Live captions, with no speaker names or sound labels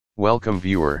Welcome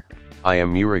viewer, I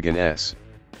am Murugan S.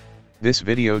 This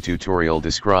video tutorial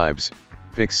describes,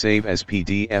 fix Save as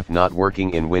PDF not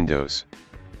working in Windows.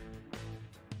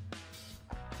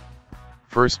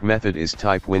 First method is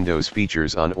type Windows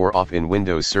features on or off in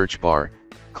Windows search bar,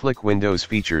 click Windows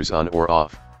features on or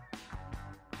off.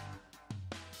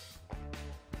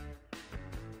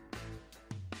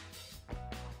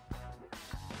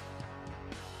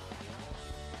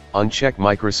 Uncheck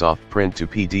Microsoft Print to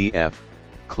PDF,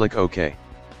 click OK.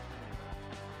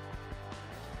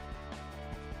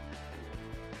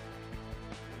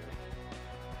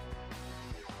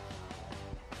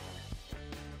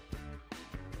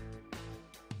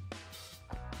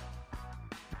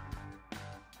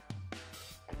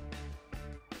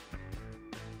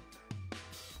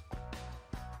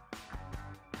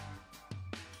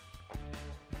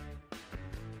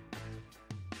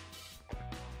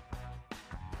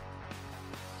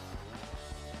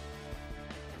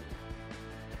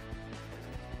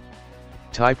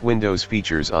 Type Windows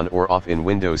features on or off in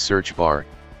Windows search bar,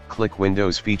 click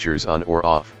Windows features on or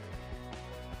off.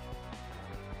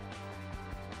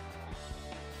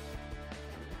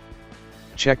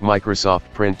 Check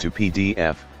Microsoft Print to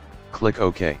PDF, click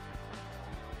OK.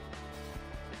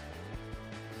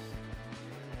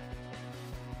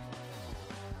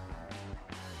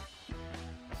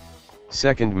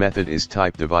 Second method is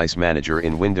type Device Manager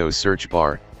in Windows search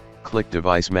bar, click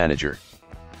Device Manager.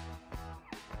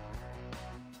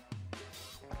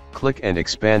 Click and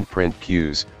expand print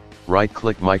queues,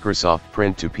 right-click Microsoft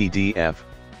Print to PDF,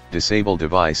 disable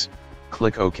device,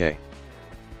 click OK.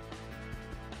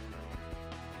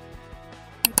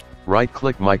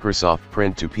 Right-click Microsoft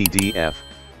Print to PDF,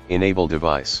 enable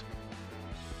device.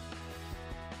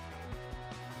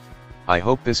 I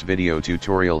hope this video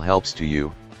tutorial helps to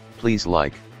you. Please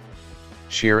like,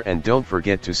 share and don't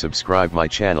forget to subscribe my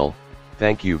channel.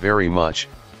 Thank you very much.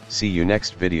 See you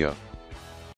next video.